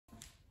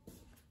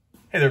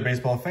Hey there,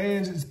 baseball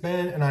fans. It's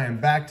Ben, and I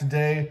am back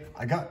today.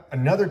 I got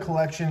another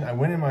collection. I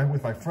went in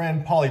with my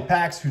friend Paulie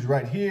Pax, who's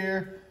right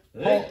here.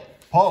 Hey.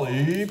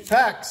 Paulie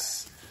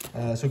Pax.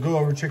 So go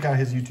over and check out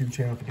his YouTube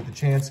channel if you get the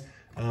chance.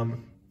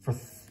 For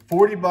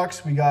 40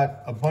 bucks, we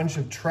got a bunch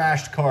of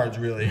trashed cards,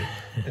 really,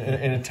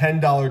 and a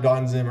 $10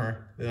 Don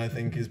Zimmer that I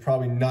think is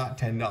probably not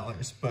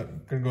 $10, but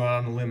I'm gonna go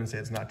out on a limb and say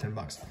it's not 10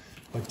 bucks.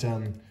 But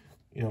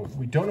you know,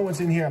 we don't know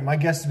what's in here. My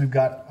guess is we've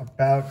got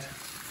about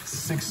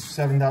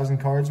 7,000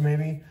 cards,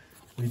 maybe.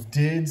 We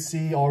did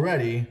see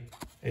already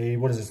a,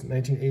 what is this,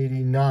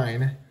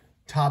 1989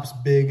 Topps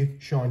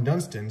Big Sean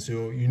Dunston.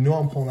 So you know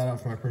I'm pulling that out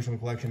for my personal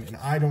collection, and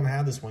I don't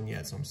have this one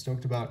yet, so I'm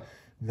stoked about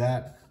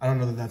that. I don't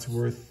know that that's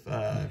worth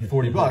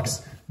 40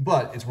 bucks,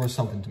 but it's worth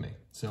something to me.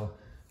 So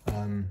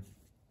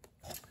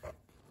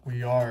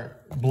we are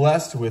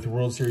blessed with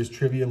World Series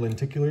trivia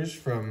lenticulars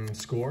from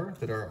Score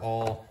that are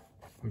all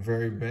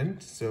very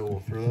bent, so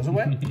we'll throw those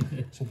away.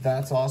 So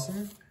that's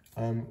awesome.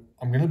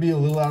 I'm going to be a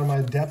little out of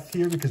my depth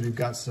here because we've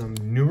got some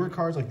newer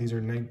cards, like these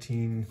are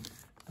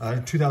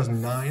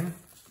 2009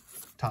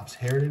 Topps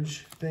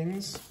Heritage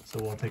things, so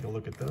we'll take a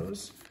look at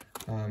those.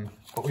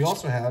 But we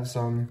also have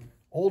some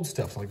old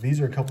stuff, like these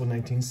are a couple of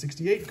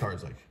 1968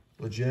 cards, like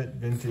legit,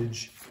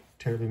 vintage,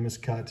 terribly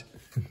miscut,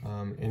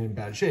 and in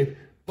bad shape,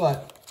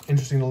 but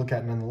interesting to look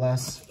at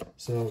nonetheless.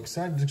 So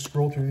excited to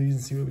scroll through these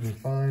and see what we can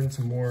find.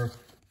 Some more,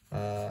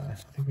 I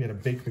think we had a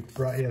Baked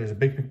McBride. Yeah, there's a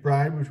Baked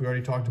McBride, which we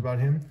already talked about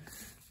him.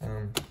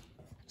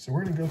 So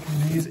we're gonna go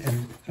through these,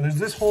 and so there's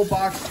this whole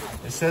box.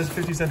 It says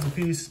 50 cents a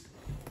piece,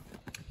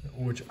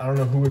 which I don't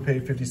know who would pay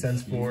 50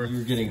 cents for.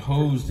 You're getting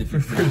hosed if you're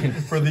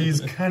for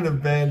these kind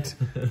of bent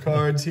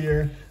cards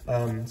here.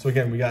 So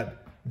again, we got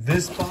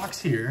this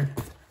box here,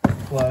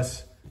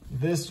 plus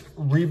this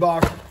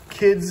Reebok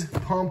Kids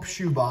Pump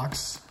shoe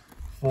box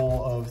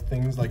full of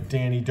things like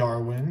Danny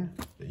Darwin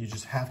that you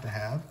just have to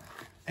have.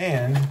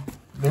 And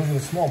those are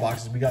the small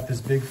boxes. We got this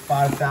big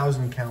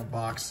 5,000 count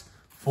box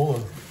full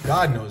of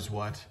God knows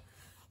what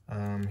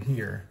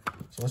here.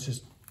 So let's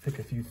just pick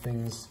a few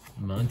things.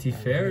 Monty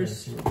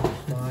Ferris.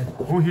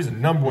 Oh, here's a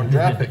 #1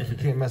 draft pick. You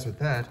can't mess with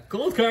that.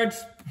 Gold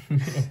cards.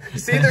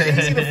 See, they're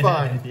easy to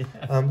find.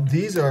 Yeah.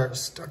 These are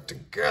stuck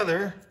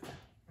together,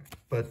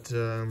 but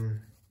yeah.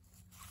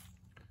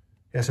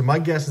 So my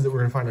guess is that we're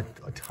gonna find a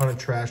ton of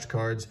trashed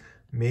cards.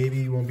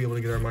 Maybe we won't be able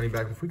to get our money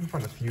back. If we can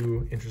find a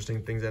few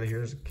interesting things out of here,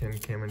 there's Ken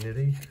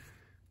Caminiti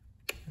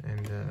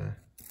and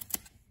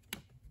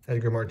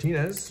Edgar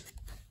Martinez.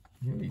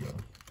 Here we go.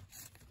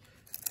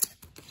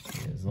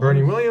 Yeah,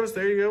 Bernie Williams,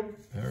 there you go.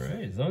 All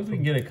right, as long as we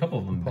can get a couple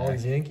of them back.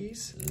 Paulie's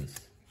Yankees.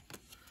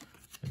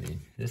 I mean,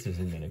 this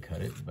isn't going to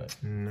cut it, but...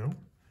 No.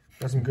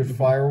 Got some good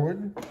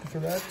firewood for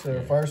that,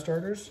 yeah. Fire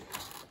starters.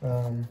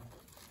 Oh,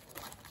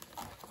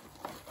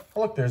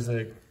 look, there's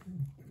a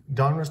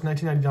Donruss,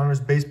 1990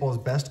 Donruss Baseball's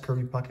Best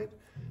Kirby Puckett.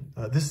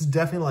 This is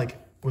definitely like,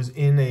 was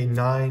in a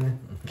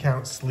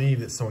 9-count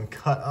sleeve that someone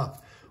cut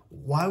up.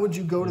 Why would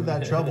you go to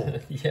that trouble?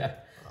 Yeah.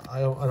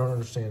 I don't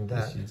understand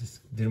that. You just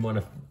didn't want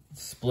to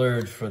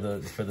splurge for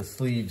the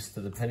sleeves,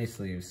 to the penny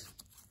sleeves.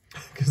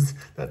 Because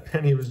that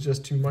penny was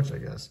just too much, I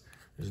guess.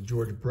 There's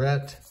George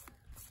Brett.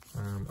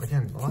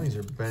 Again, a lot of these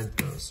are bent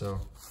though, so.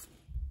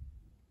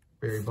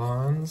 Barry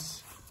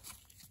Bonds.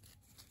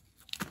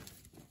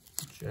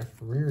 Jeff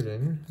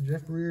Reardon.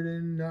 Jeff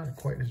Reardon, not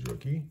quite his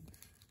rookie.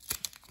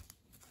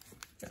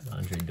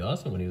 Andre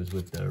Dawson when he was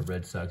with the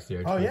Red Sox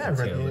there. Oh yeah,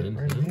 right at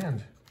the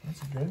end.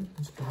 That's a good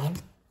one.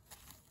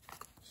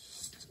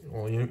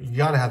 Well, you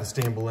gotta have the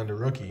Stan Belenda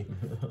rookie,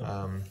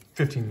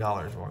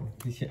 $15 one.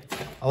 Yeah.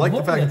 I like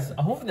the fact.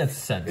 I hope that's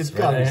sense. It's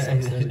gotta be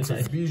sense. It's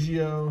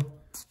Biggio,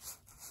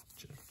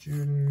 Jeff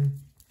Juden,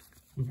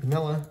 Lou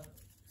Piniella. A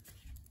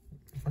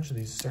bunch of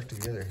these stuck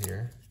together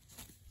here.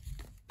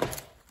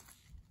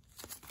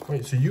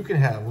 Wait, so you can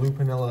have Lou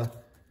Piniella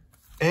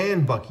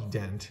and Bucky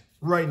Dent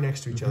right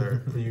next to each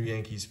other for you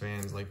Yankees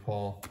fans like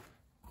Paul.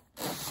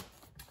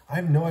 I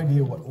have no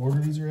idea what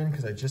order these are in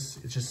because it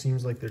just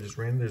seems like they're just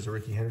random. There's a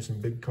Ricky Henderson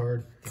big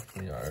card.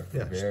 They are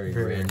very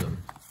random.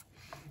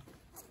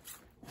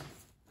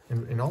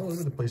 And all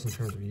over the place in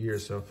terms of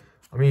years. So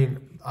I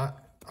mean,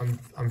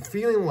 I'm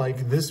feeling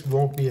like this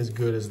won't be as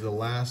good as the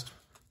last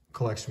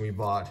collection we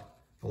bought,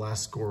 the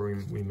last score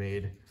we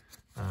made.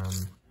 All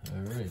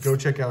right. Go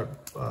check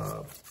out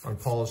on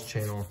Paul's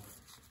channel,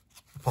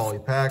 Paulie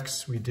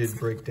Pax. We did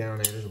break down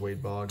there's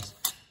Wade Boggs.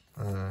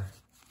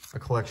 A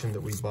collection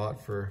that we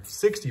bought for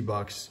 60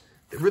 bucks.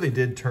 It really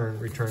did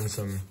return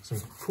some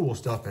cool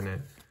stuff in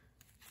it.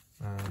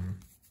 Yeah,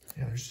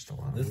 there's just a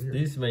lot of weird.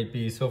 These might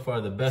be so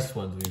far the best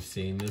ones we've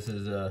seen. This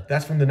is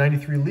that's from the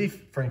 '93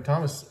 Leaf Frank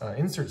Thomas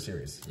insert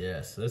series.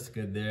 Yeah, so that's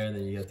good there. And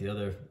then you got the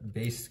other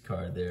base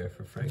card there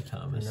for Frank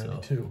Thomas.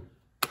 '92.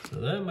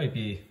 So that might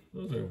be,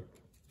 those are a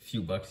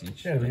few bucks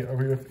each. Yeah, are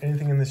we with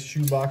anything in this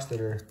shoe box that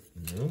are?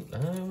 Nope.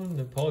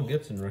 The Paul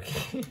Gibson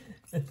rookie.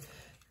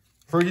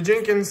 Fergie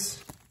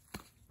Jenkins.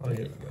 Oh,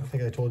 yeah, I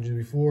think I told you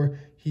before.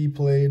 He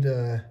played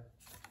for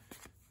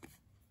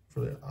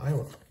the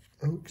Iowa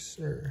Oaks,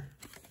 or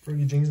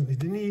Fergie Jenkins.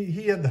 Didn't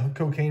he had the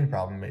cocaine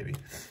problem, maybe.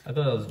 I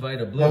thought it was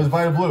Vita Blue. That was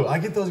Vita Blue. I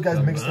get those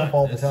guys mixed up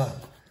all the time.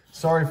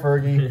 Sorry,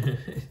 Fergie.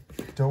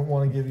 Don't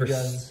want to give you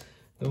guys...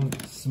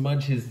 Don't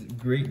smudge his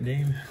great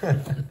name.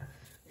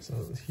 So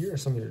here are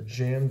some that are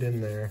jammed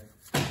in there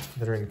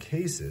that are in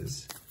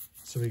cases.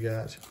 So we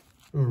got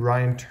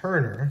Ryan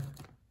Turner,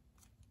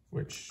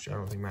 which I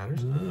don't think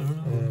matters.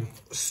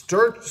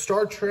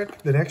 Star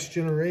Trek: The Next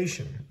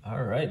Generation.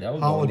 All right, that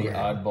was one of the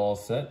oddball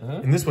set,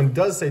 huh? And this one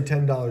does say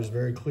 $10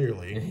 very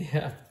clearly.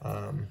 Yeah.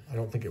 I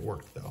don't think it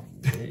worked though.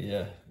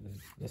 Yeah,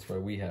 that's why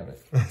we have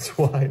it. That's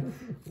why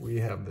we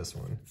have this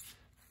one.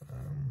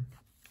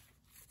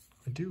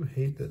 I do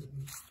hate the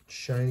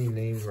shiny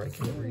names where I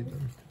can't read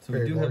them. So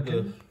we do have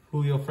the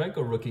Julio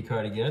Franco rookie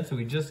card again. So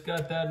we just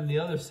got that in the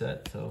other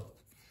set. So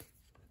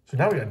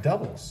now we got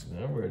doubles.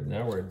 Now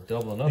we're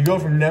doubling up. You go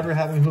from never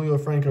having Julio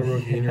Franco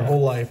rookie in your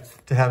whole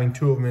life to having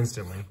 2 of them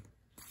instantly.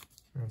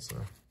 That's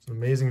it's an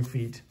amazing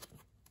feat.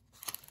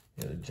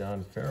 Yeah, the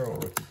John Farrell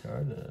rookie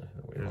card.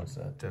 Wait, what's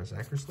that? Dennis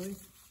Eckersley.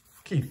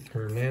 Keith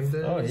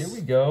Hernandez. Oh, here we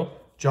go.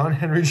 John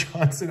Henry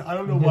Johnson. I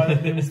don't know why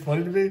that name is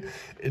funny to me.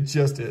 It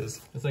just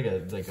is. It's like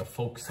a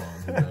folk song.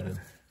 About it.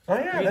 Oh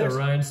yeah, we got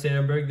Ryan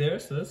Sandberg there,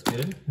 so that's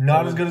good.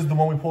 Not as good as the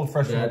one we pulled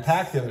fresh from the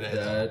pack the other day.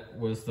 That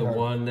was the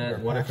one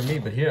that won it for me.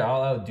 But here,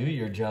 I'll outdo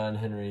your John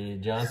Henry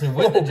Johnson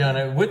with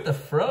the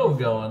fro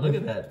going. Look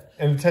at that.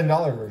 And the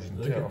 $10 version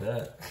too. Look at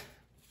that.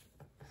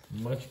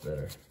 Much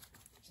better.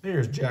 So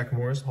here's Jack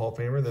Morris, Hall of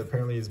Famer. That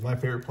apparently is my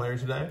favorite player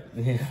today.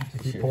 Yeah,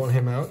 keep pulling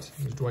him out.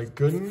 Here's Dwight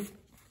Gooden.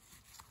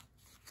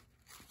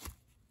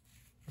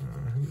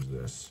 Who's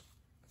this?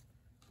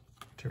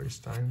 Terry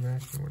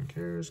Steinbeck, no one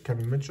cares.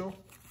 Kevin Mitchell,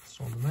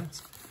 still on the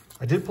Mets.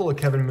 I did pull a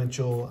Kevin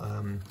Mitchell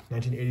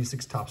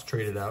 1986 Topps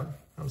traded out.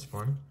 That was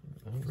fun.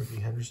 Ricky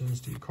Henderson,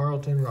 Steve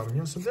Carlton, Robin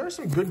Young. So there are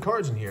some good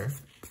cards in here.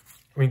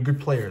 I mean, good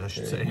players, I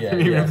should say. Yeah,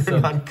 even if they're so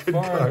not good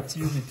cards.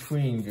 Few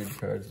between good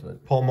cards,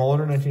 but Paul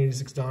Molitor,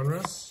 1986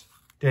 Donruss.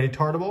 Danny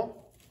Tartabull,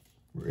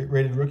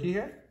 rated rookie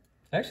here.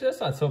 Actually,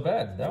 that's not so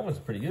bad. That one's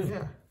pretty good.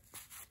 Yeah.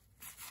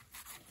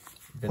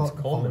 Vince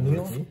Coleman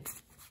rookie.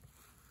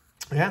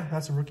 Yeah,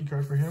 that's a rookie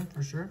card for him,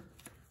 for sure.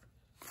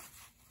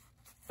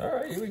 All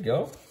right, here we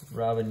go.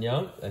 Robin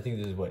Young. I think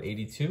this is what,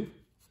 82?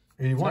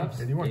 81.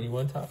 Tops? 81.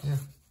 81 Topps.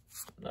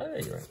 Yeah. All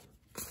right, you're right.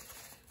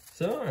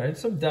 So, all right,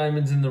 some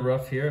diamonds in the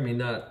rough here. I mean,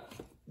 not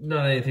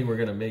anything we're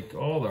going to make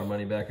all of our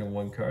money back in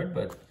one card,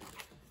 but,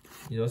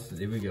 you know, so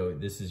here we go.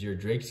 This is your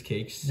Drake's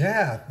Cakes.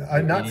 Yeah,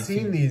 I've not 82.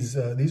 seen these.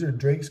 These are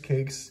Drake's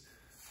Cakes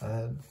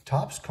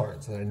Topps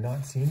cards that I've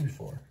not seen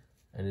before.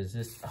 And is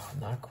this,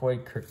 not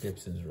quite Kirk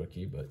Gibson's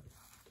rookie, but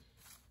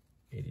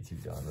 82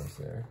 Donruss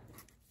there.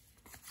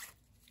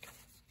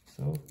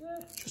 So,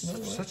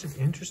 just such an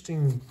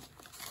interesting,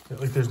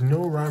 like there's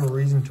no rhyme or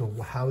reason to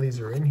how these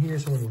are in here.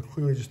 Someone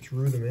clearly just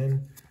threw them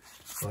in.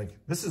 Like,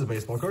 this is a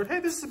baseball card. Hey,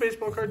 this is a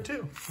baseball card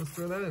too. Let's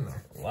throw that in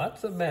there.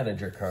 Lots of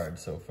manager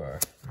cards so far.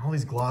 All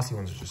these glossy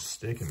ones are just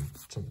sticking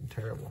something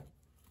terrible.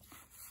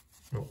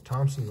 Oh,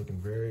 Thompson looking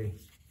very,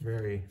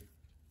 very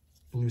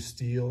blue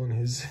steel in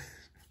his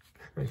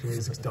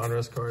 1986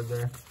 Donruss card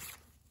there.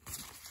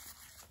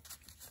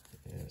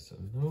 Yeah, so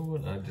no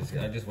one. I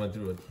just went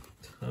through a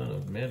ton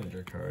of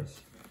manager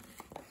cards.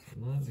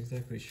 I'm not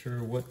exactly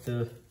sure what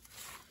the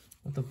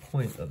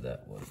point of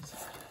that was.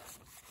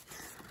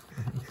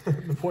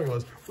 The point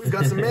was, we've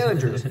got some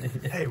managers.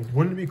 Hey,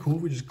 wouldn't it be cool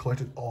if we just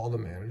collected all the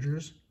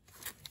managers?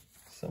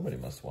 Somebody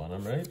must want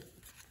them, right?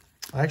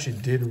 I actually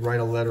did write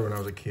a letter when I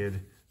was a kid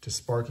to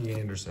Sparky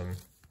Anderson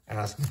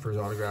asking for his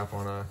autograph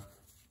on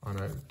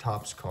a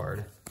Topps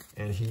card,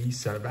 and he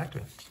sent it back to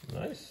me.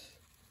 Nice.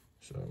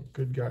 So,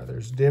 good guy.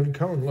 There's David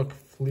Cohn. Look,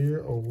 Fleer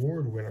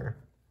Award winner.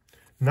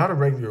 Not a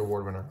regular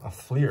award winner, a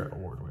Fleer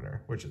Award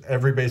winner, which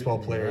every baseball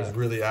player is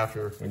really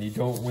after. When you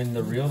don't win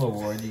the real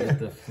award, you get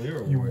the Fleer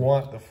Award. You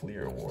want the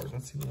Fleer Award.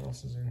 Let's see what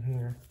else is in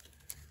here.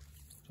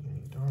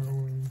 Danny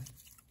Darwin.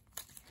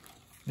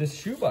 This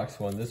shoebox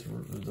one, the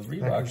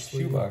Reebok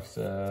shoebox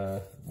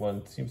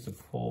one seems to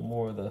pull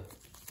more of the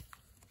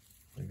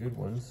good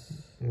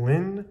ones.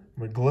 Lynn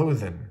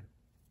McGlothen.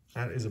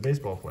 That is a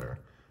baseball player.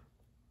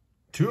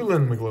 To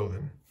Lynn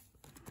McGlothen.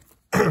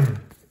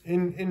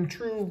 in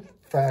true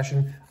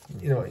fashion,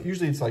 you know,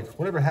 usually it's like,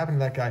 whatever happened to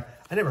that guy?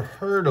 I never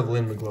heard of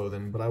Lynn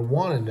McGlothen, but I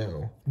want to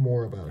know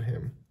more about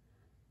him.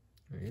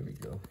 Here we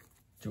go.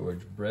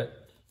 George Brett.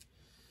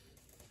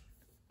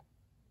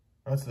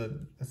 That's the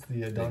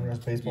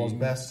Donruss Baseball's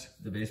Best.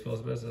 The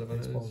Baseball's Best? Is that what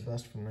it is? Baseball's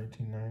Best from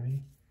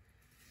 1990.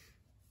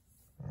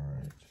 All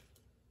right.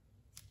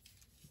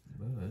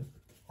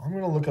 But I'm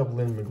going to look up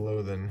Lynn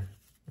McGlothen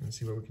and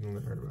see what we can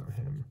learn about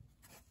him.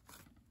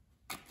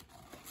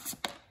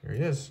 Here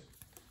he is.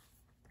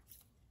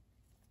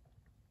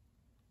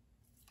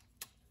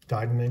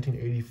 Died in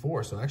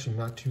 1984, so actually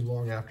not too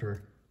long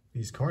after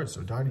these cards.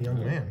 So died a young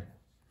man.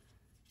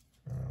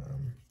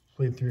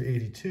 Played through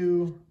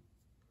 82.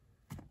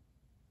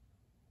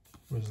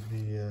 Was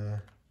the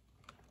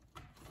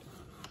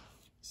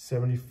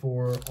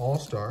 74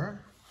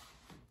 All-Star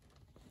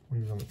when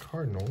he was on the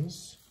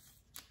Cardinals.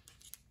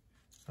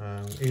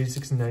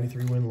 86 and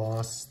 93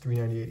 win-loss,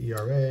 398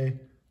 ERA,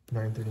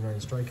 939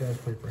 strikeouts,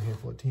 played for a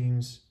handful of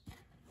teams.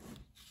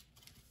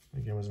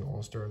 Again, was an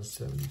all-star in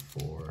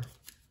 74.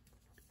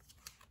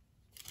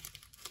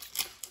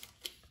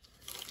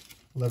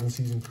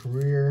 11-season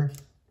career.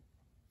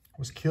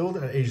 Was killed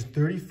at age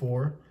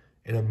 34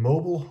 in a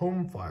mobile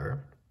home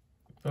fire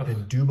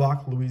in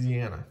Duboc,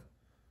 Louisiana.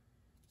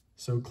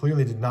 So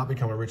clearly did not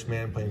become a rich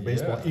man playing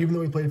baseball, even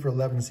though he played for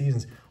 11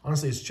 seasons.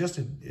 Honestly, it's just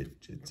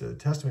it's a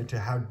testament to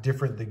how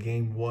different the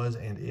game was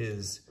and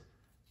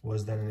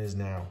was then and is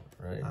now.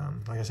 Right.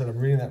 Like I said, I'm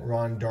reading that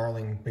Ron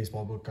Darling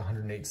baseball book,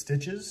 108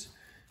 Stitches.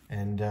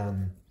 And,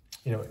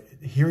 you know,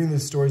 hearing the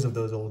stories of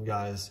those old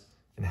guys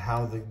and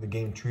how the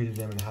game treated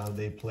them and how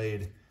they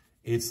played,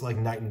 it's like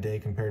night and day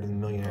compared to the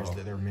millionaires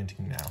that they're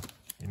minting now,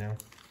 you know?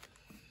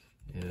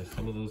 Yeah,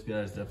 some of those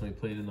guys definitely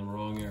played in the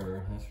wrong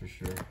era, that's for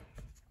sure.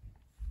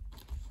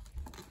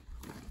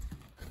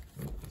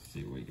 Let's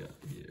see what we got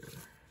here.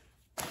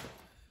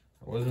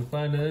 I wasn't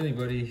finding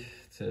anybody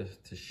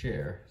to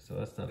share, so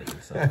that's not a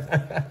good sign.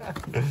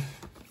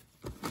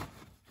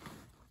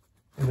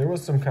 And there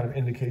was some kind of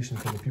indication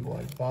from the people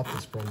I bought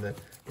this from that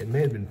it may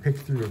have been picked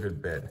through a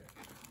good bed.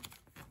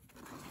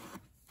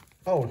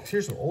 Oh,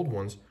 here's some old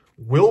ones.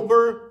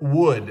 Wilbur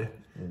Wood,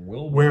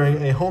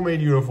 wearing a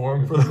homemade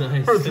uniform for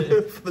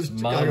the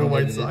Chicago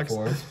White Sox.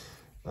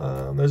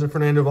 There's a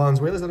Fernando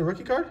Valenzuela. Is that a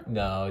rookie card?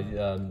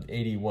 No,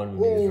 81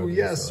 would be his rookie,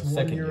 yes, so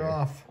 1 year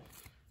off.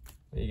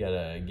 You got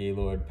a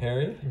Gaylord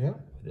Perry. Yeah.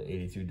 The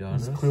 82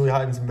 Donruss. He's clearly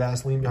hiding some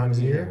Vaseline behind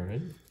his ear.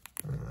 Right.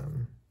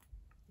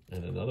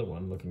 And another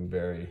one looking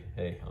very,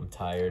 hey, I'm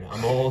tired.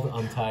 I'm old.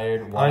 I'm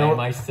tired. Why am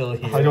I still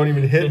here? I don't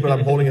even hit, but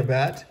I'm holding a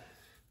bat.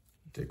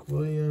 Dick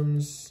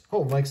Williams.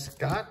 Oh, Mike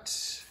Scott.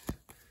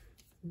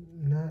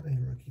 Not a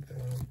rookie, though,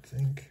 I don't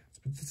think.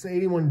 It's an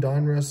 81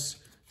 Donruss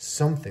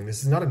something.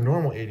 This is not a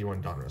normal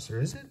 81 Donruss,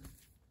 or is it?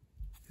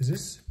 Is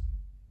this?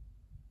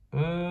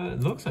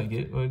 It looks like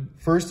it.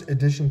 First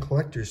edition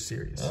collector's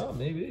series. Oh,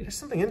 maybe. There's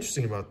something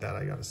interesting about that,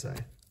 I gotta say.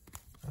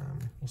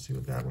 We'll see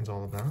what that one's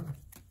all about.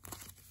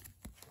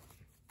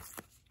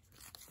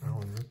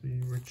 Alan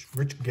Ripley,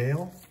 Rich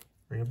Gale.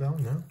 Ring a bell?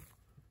 No.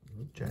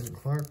 Jack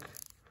Clark.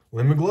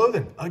 Lynn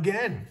McGlothen,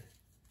 again.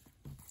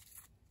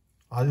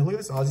 Look at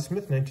this, Ozzie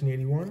Smith,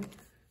 1981.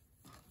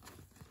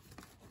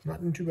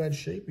 Not in too bad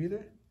shape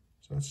either.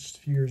 So that's just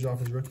a few years off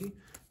his rookie.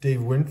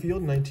 Dave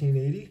Winfield,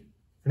 1980.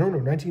 No,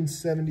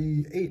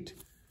 1978.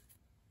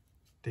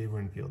 Dave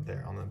Winfield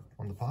there on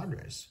the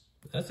Padres.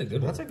 That's a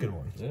good one. That's a good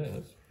one. Yeah,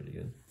 that's pretty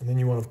good. And then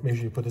you want to make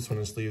sure you put this one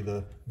in the sleeve,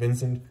 the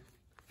Vincent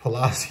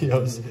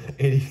Palacios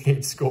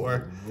 88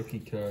 score. Rookie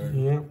card.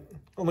 Yeah.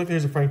 Oh, look,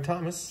 there's a Frank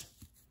Thomas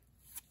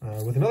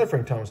with another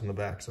Frank Thomas on the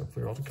back. So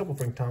there's a couple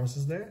Frank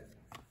Thomases there.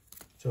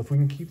 So if we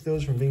can keep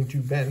those from being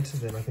too bent,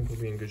 then I think we'll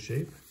be in good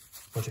shape.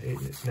 A bunch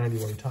of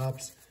 91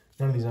 tops.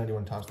 None of these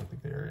 91 tops look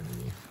like they're in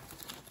any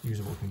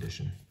usable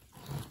condition.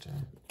 But,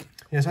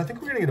 yeah, so I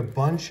think we're going to get a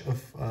bunch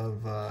of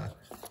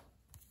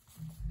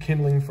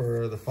kindling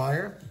for the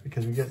fire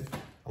because we get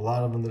a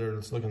lot of them that are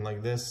just looking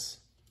like this,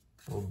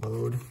 a little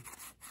bowed.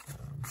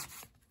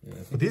 Yeah,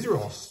 but these are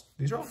all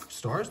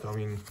stars, though. I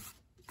mean,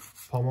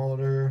 Paul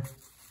Molitor,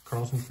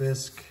 Carlson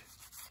Fisk.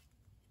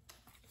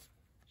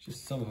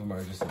 Just some of them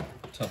are just in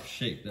tough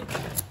shape.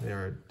 They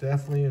are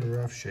definitely in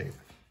rough shape.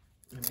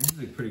 And this is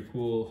a pretty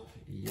cool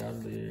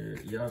Yadier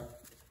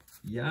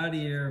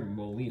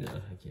Molina.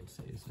 I can't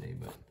say his name,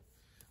 but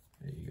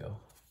there you go.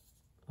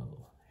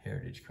 Oh,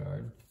 heritage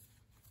card.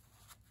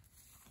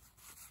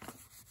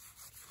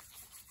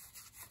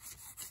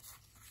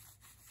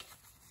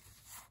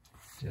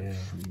 Yeah.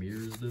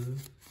 Mearsden.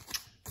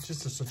 It's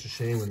just such a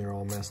shame when they're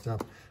all messed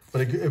up.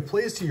 But it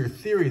plays to your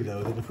theory,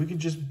 though, that if we could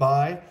just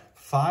buy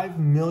 5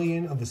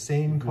 million of the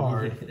same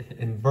card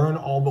and burn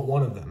all but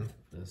one of them,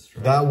 that's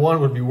right. That one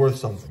would be worth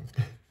something.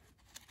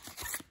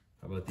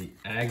 How about the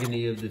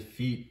agony of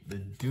defeat, the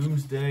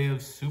doomsday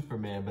of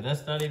Superman? But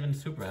that's not even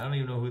Superman. I don't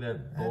even know who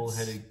that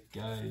bull-headed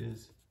guy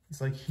is.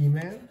 It's like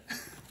He-Man.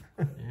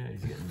 Yeah,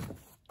 he's getting...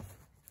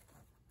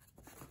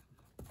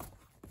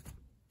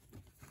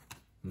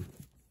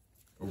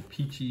 Oh,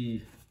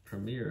 Peachy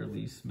Premier,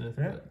 Lee Smith.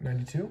 Yeah,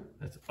 92.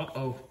 That's,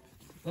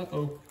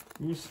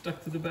 who's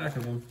stuck to the back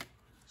of him?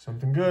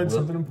 Something good,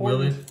 something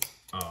important. Will it?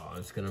 Oh,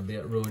 it's going to be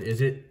at ruin.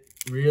 Is it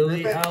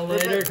really Al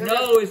later?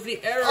 No, it's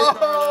the error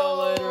card Al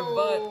later,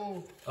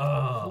 but...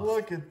 Oh.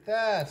 Look at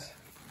that.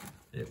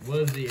 It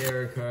was the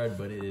error card,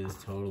 but it is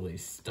totally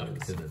stuck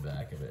to the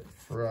back of it.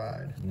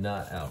 Fried.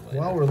 Not Al later.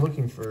 While we're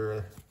looking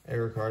for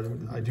error cards,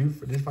 I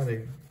did find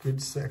a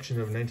good section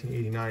of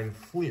 1989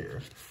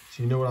 Fleer.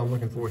 So you know what I'm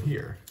looking for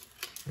here.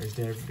 There's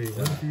Dave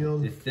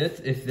Winfield. If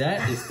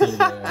that is still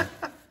there,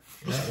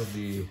 that would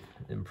be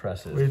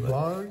impressive. Wade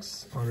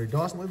Boggs, Andre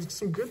Dawson. Let's get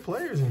some good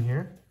players in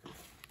here.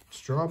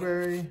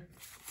 Strawberry,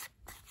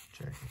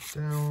 Jack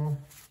McDowell.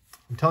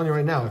 I'm telling you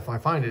right now, if I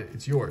find it,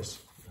 it's yours.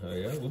 Oh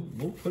yeah,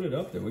 we'll put it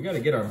up there. We got to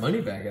get our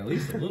money back at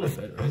least a little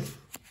bit, right?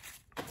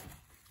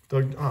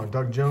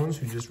 Doug Jones,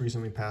 who just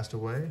recently passed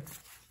away.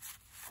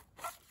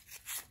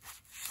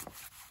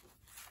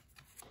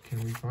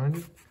 Can we find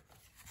it?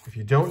 if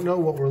you don't know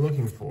what we're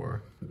looking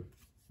for,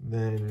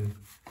 then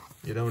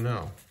you don't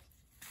know.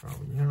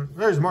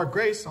 There's Mark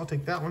Grace. I'll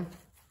take that one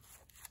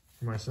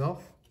for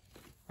myself.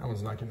 That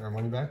one's not getting our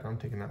money back, but I'm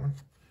taking that one.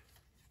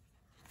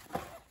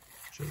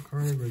 Joe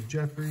Carter, Ray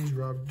Jeffries,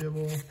 Rob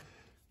Dibble,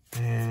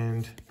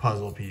 and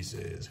puzzle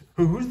pieces.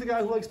 Who's the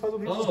guy who likes puzzle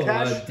pieces? Oh,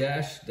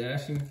 Cash?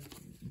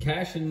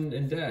 Cash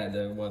and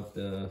Dad want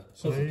the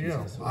puzzle there you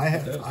pieces. go. I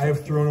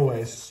have thrown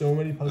away so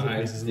many puzzle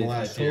pieces in the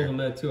last year. I told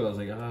him that too. I was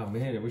like, oh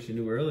man, I wish you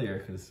knew earlier,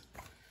 because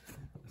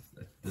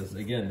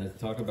again,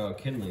 talk about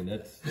kindling.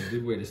 That's a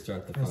good way to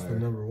start the fire. That's the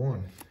number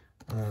one.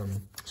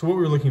 So what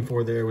we were looking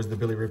for there was the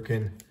Billy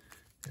Ripken.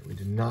 We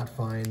did not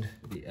find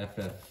the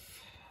FF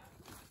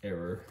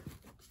error.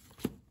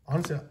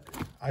 Honestly,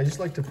 I just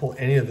like to pull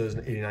any of those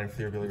 89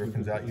 Fleer Billy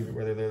Ripkens out, even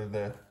whether they're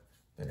the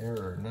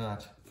error or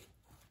not.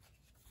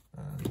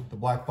 The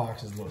black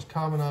box is the most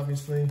common,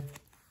 obviously.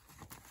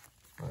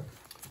 But,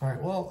 all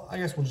right, well, I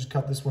guess we'll just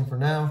cut this one for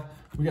now.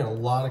 We got a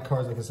lot of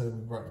cards. Like I said,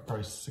 we brought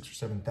probably 6,000 or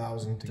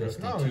 7,000 to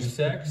just go. Two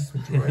sacks.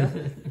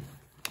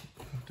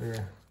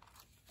 After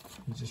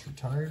he just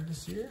retired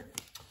this year.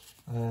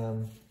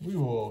 We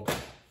will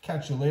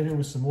catch you later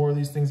with some more of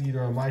these things,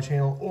 either on my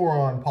channel or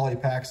on Paulie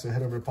Packs. So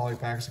head over to Paulie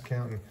Packs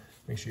account and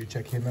make sure you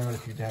check him out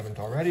if you haven't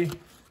already.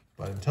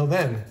 But until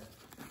then,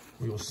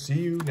 we will see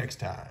you next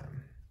time.